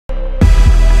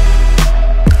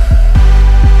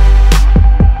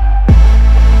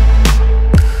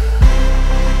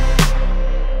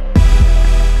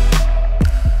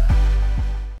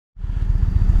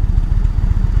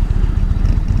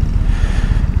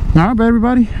Alright,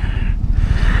 everybody,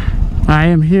 I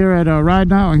am here at a ride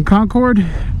now in Concord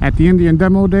at the Indian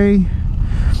Demo Day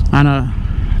on a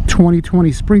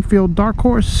 2020 Springfield Dark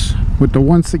Horse with the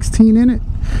 116 in it.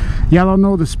 Y'all don't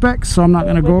know the specs, so I'm not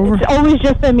going to go over. It's always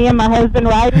just been me and my husband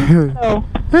riding, so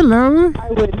hello. I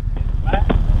would.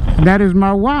 That is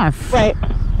my wife. Right.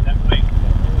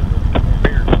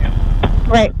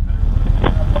 Right.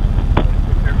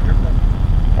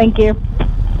 Thank you.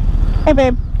 Hey,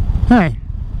 babe. Hey.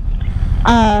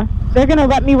 They're gonna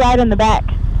let me ride in the back.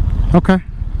 Okay.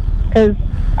 Because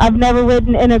I've never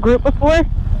ridden in a group before.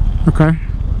 Okay.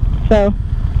 So.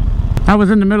 I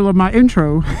was in the middle of my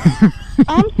intro.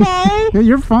 I'm sorry. Yeah,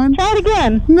 you're fine. Try it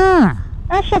again. Nah.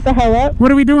 Shut the hell up.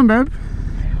 What are we doing, babe?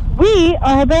 We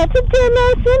are about to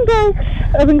demo some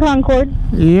bikes up in Concord.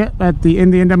 Yeah, at the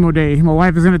Indian Demo Day. My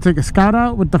wife is going to take a scout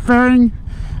out with the fairing,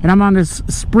 and I'm on this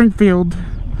Springfield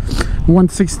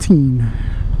 116.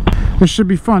 This should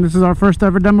be fun. This is our first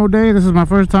ever demo day. This is my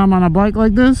first time on a bike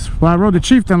like this. Well, I rode the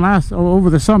Chieftain over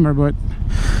the summer, but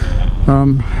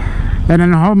and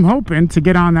then I'm hoping to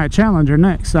get on that Challenger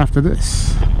next after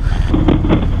this.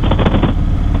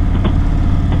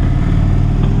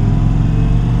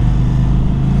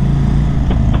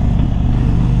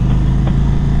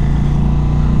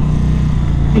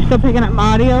 You still picking up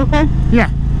my audio, okay?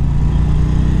 Yeah.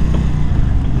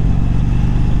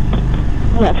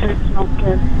 Oh, that food smells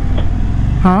good.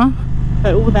 Huh?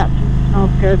 Oh, that food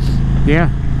smells good. Yeah.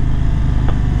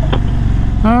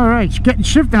 All right, getting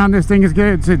shifting on this thing is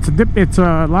good. It's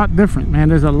a lot different, man.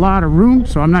 There's a lot of room,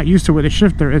 so I'm not used to with a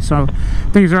shifter.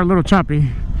 Things are a little choppy,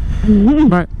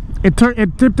 but it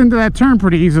dipped into that turn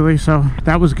pretty easily, so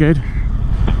that was good.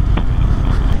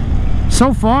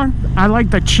 So far, I like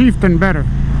the Chieftain better.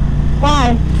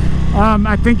 Why?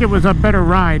 I think it was a better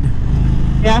ride.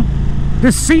 Yeah.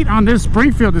 This seat on this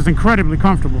Springfield is incredibly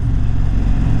comfortable.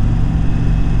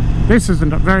 This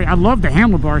isn't I love the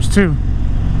handlebars too.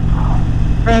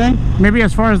 Really? Maybe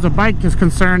as far as the bike is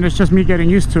concerned, it's just me getting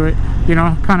used to it, you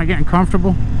know, kind of getting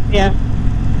comfortable. Yeah.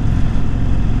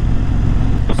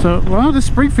 So, well, this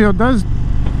Springfield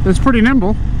it's pretty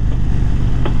nimble.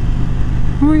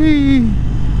 Whee!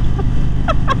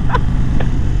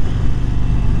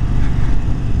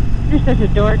 You're such a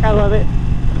dork. I love it.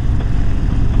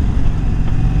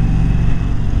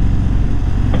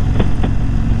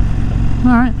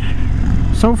 All right.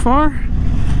 So far,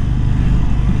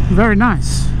 very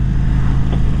nice.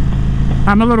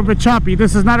 I'm a little bit choppy.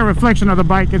 This is not a reflection of the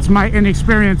bike. It's my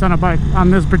inexperience on a bike, on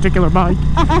this particular bike.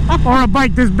 Or a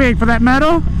bike this big for that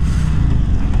matter.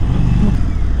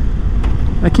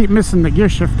 I keep missing the gear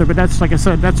shifter, but that's, like I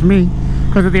said, that's me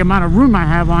because of the amount of room I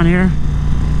have on here.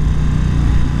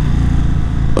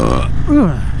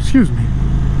 Excuse me.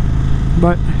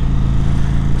 But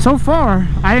so far,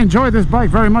 I enjoy this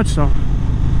bike very much so.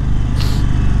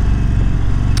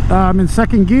 I'm in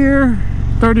second gear,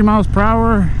 30 miles per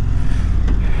hour.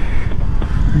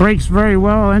 Brakes very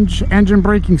well, engine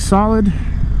braking solid.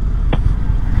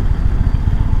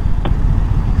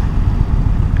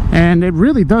 And it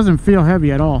really doesn't feel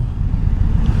heavy at all.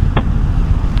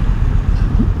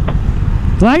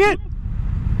 Like it?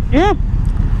 Yeah.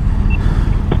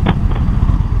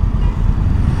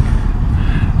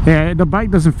 Yeah, the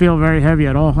bike doesn't feel very heavy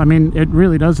at all. I mean, it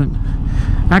really doesn't.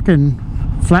 I can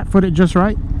flat foot it just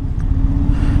right.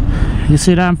 You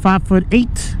see that I'm 5'8",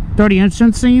 30-inch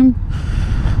inseam.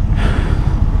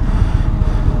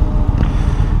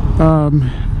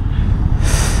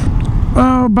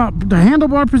 About the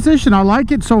handlebar position, I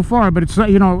like it so far, but it's,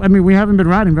 you know, I mean, we haven't been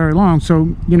riding very long,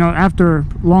 so, you know, after a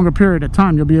longer period of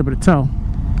time, you'll be able to tell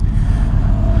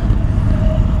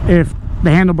if the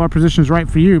handlebar position is right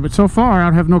for you. But so far,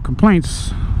 I have no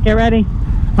complaints. Get ready.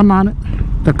 I'm on it.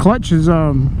 The clutch is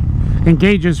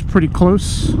engages pretty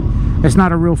close. It's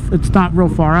not real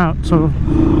far out, so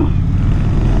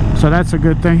that's a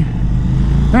good thing.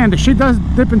 Man, she does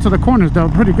dip into the corners though,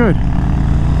 pretty good.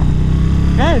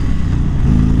 Good.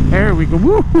 There we go.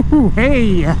 Woo!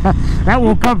 Hey, that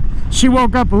woke up. She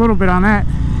woke up a little bit on that.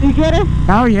 You get it?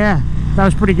 Oh yeah, that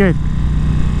was pretty good.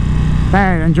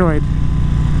 That I enjoyed.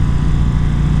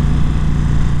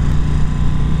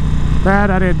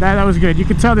 That I did. That was good. You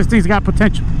can tell this thing's got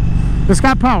potential. It's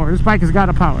got power. This bike has got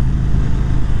a power.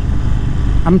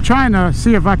 I'm trying to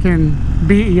see if I can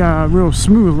be real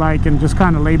smooth like and just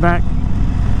kind of lay back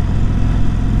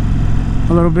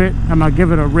a little bit. I'm gonna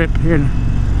give it a rip here.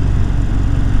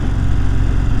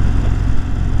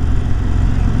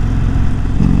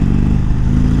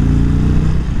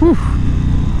 Whew.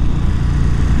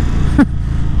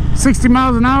 60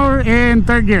 miles an hour in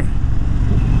third gear.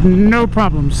 No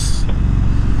problems.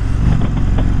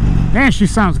 Man, she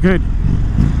sounds good.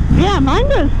 Yeah, mine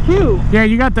does too. Yeah,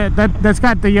 you got that's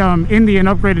got the Indian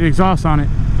upgraded exhaust on it,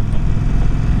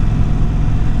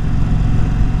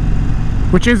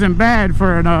 which isn't bad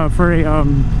for a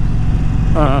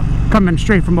coming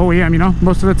straight from OEM. You know,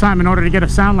 most of the time, in order to get a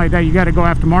sound like that, you got to go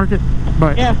aftermarket.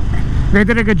 But Yeah. they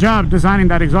did a good job designing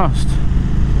that exhaust.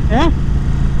 Yeah.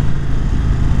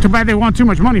 Too bad they want too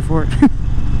much money for it.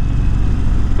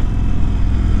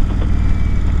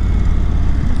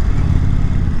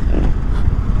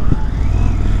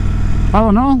 All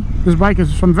in all, this bike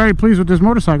is, I'm very pleased with this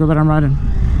motorcycle that I'm riding.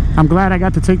 I'm glad I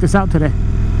got to take this out today.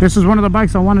 This is one of the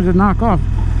bikes I wanted to knock off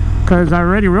because I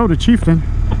already rode a Chieftain.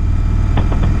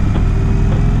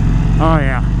 Oh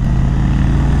yeah.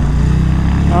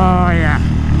 Oh yeah.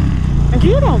 If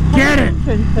you don't pay Get it.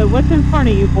 attention to what's in front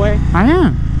of you, boy. I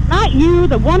am. Not you,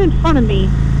 the one in front of me.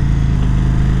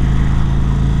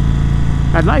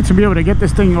 I'd like to be able to get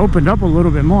this thing opened up a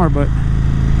little bit more, but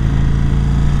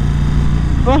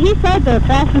Well, he said the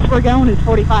fastest we're going is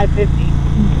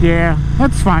 45-50. yeah,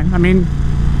 that's fine. I mean,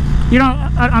 you know,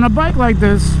 on a bike like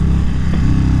this,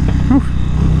 whew,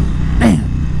 man,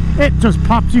 it just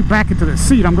pops you back into the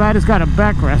seat. I'm glad it's got a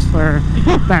backrest or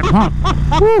that pump.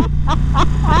 Whew.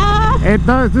 It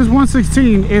does. This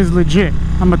 116 is legit.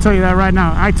 I'm gonna tell you that right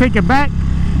now. I take it back.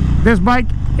 This bike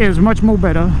is much more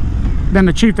better than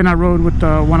the Chieftain I rode with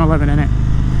the 111 in it.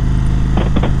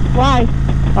 Why?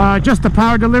 Just the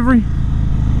power delivery.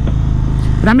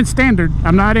 But I'm in standard.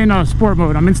 I'm not in sport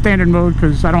mode. I'm in standard mode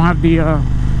because I don't have the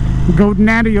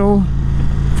Godnadio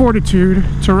fortitude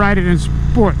to ride it in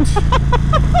sport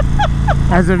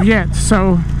as of yet.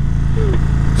 So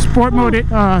sport mode,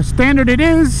 standard it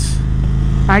is.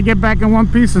 I get back in one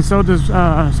piece, and so does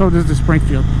the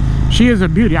Springfield. She is a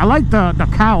beauty. I like the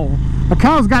cowl. The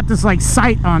cowl's got this like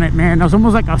sight on it, man. It's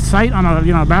almost like a sight on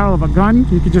a barrel of a gun.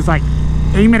 You could just like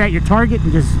aim it at your target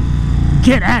and just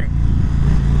get at it.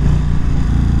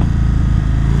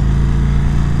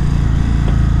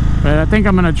 But I think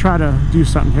I'm gonna try to do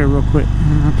something here real quick.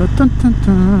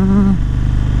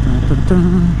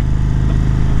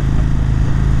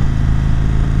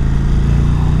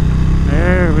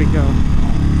 There we go.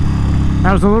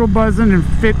 I was a little buzzing and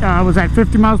I was at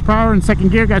 50 miles per hour in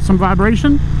second gear, got some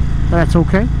vibration, but that's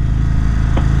okay.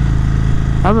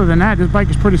 Other than that, this bike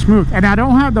is pretty smooth. And I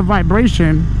don't have the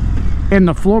vibration in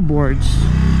the floorboards.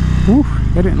 Ooh,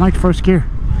 I didn't like first gear.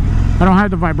 I don't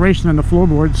have the vibration in the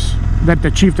floorboards that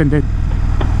the Chieftain did.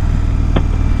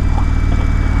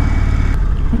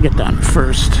 I'll get down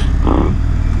first.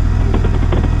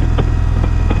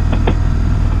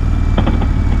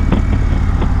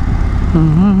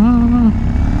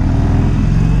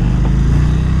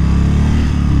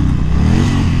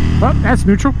 Oh, that's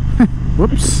neutral.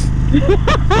 Whoops.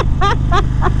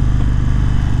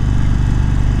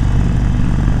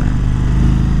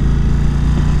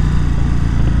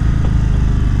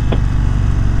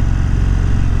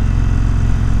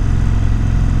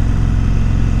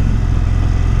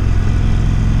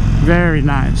 Very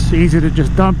nice. Easy to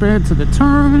just dump into the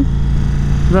turn.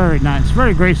 Very nice.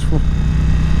 Very graceful.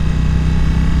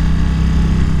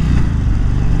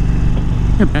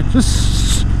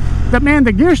 Just that, man,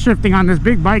 the gear shifting on this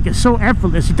big bike is so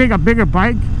effortless. You take a bigger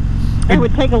bike, It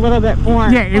would take a little bit more.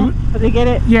 Yeah, to get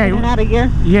it in and out of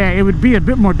gear. Yeah, it would be a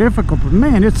bit more difficult, but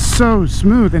man, it's so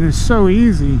smooth and it's so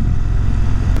easy.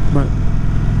 But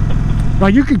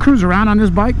like, you can cruise around on this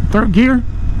bike, third gear,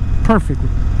 perfectly.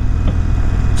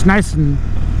 It's nice and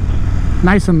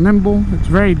nimble. It's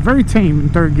very, very tame in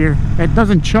third gear. It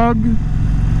doesn't chug.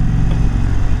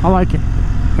 I like it.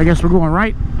 I guess we're going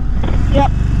right.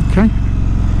 Yep. Okay.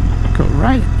 Go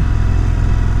right.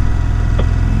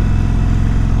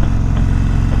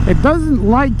 It doesn't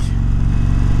like,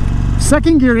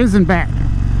 second gear isn't bad,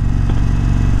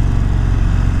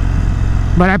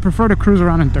 but I prefer to cruise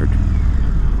around in third.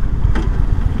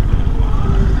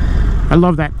 I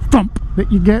love that thump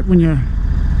that you get when you're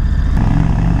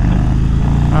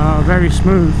very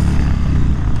smooth.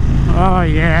 Oh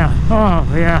yeah. Oh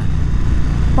yeah.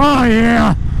 Oh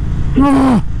yeah.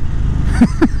 Oh.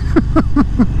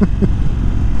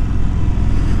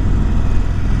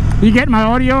 You getting my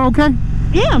audio okay?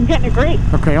 Yeah, I'm getting it great.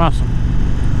 Okay, awesome.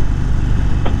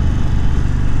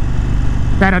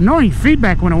 That annoying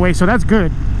feedback went away, so that's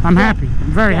good. I'm happy.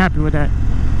 I'm very happy with that.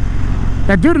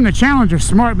 That dude in the Challenger's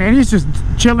smart, man. He's just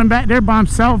chilling back there by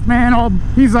himself, man.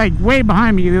 He's like way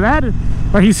behind me. Either that,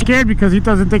 or he's scared because he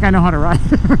doesn't think I know how to ride.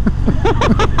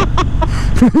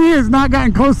 He has not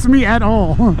gotten close to me at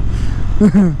all.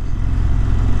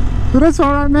 But that's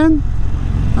all right, man.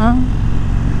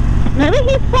 Maybe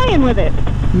he's playing with it.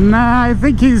 Nah, I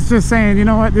think he's just saying, you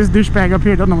know what, this douchebag up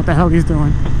here don't know what the hell he's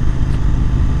doing.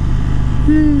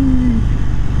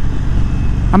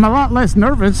 I'm a lot less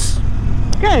nervous.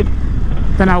 Good.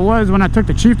 Than I was when I took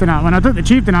the Chieftain out. When I took the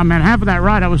Chieftain out, man, half of that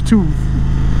ride I was too...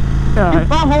 Your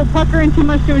butthole puckering too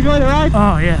much to enjoy the ride?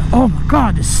 Oh, yeah. Oh, my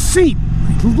God, the seat.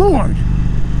 My Lord.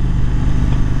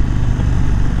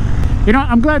 You know,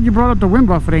 I'm glad you brought up the wind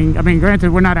buffeting. I mean,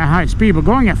 granted, we're not at high speed, but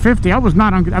going at 50, I was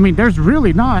not on... I mean, there's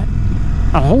really not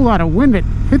a whole lot of wind that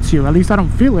hits you. At least I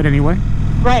don't feel it anyway.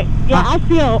 Right. Yeah, I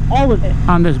feel all of it.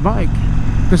 On this bike.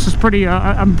 This is pretty...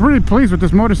 I'm pretty pleased with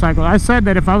this motorcycle. I said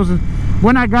that if I was...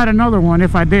 When I got another one,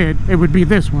 if I did, it would be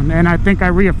this one. And I think I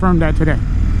reaffirmed that today.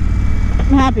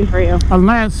 I'm happy for you.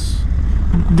 Unless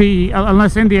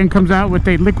Indian comes out with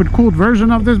a liquid cooled version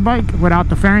of this bike without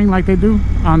the fairing like they do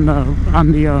on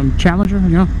the Challenger, you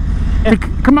know. Yeah. They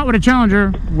come out with a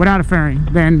Challenger without a fairing,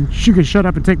 then she could shut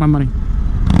up and take my money.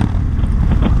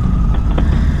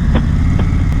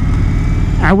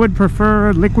 I would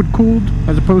prefer liquid cooled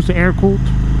as opposed to air cooled.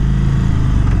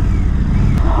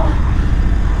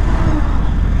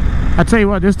 I tell you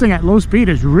what, this thing at low speed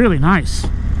is really nice.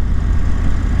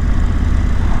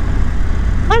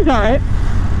 Mine's alright.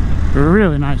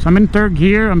 Really nice. I'm in third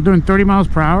gear. I'm doing 30 miles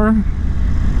per hour.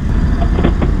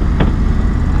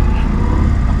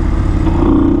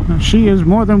 Now, she is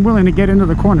more than willing to get into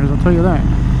the corners, I'll tell you that.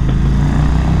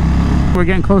 We're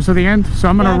getting close to the end, so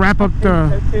I'm gonna wrap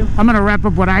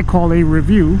up what I call a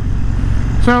review.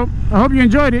 So I hope you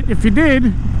enjoyed it. If you did,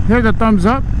 hit the thumbs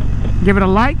up, give it a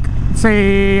like,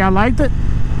 say I liked it.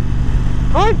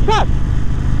 Oh, it sucked.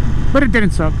 But it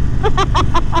didn't suck.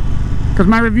 Because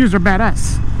my reviews are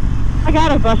badass. I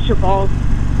gotta bust your balls.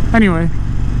 Anyway,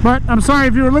 but I'm sorry,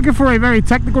 if you were looking for a very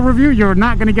technical review, you're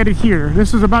not going to get it here.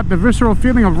 This is about the visceral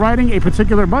feeling of riding a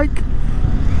particular bike.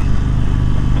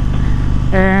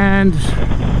 And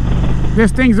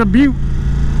this thing's a beaut.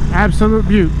 Absolute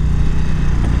beaut.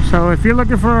 So if you're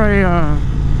looking for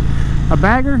a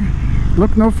bagger,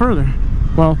 look no further.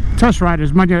 Well, test ride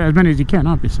as many as you can,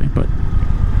 obviously, but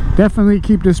definitely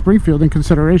keep this Springfield in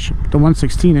consideration. The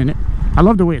 116 in it. I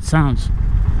love the way it sounds.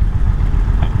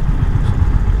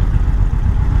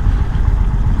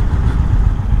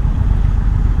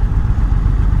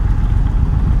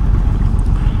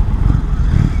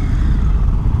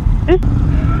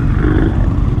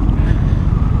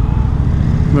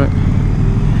 But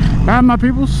alright, my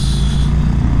peoples,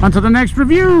 until the next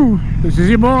review, this is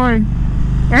your boy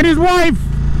and his wife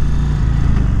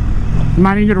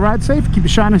reminding you to ride safe, keep your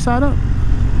shining side up.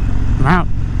 I'm out.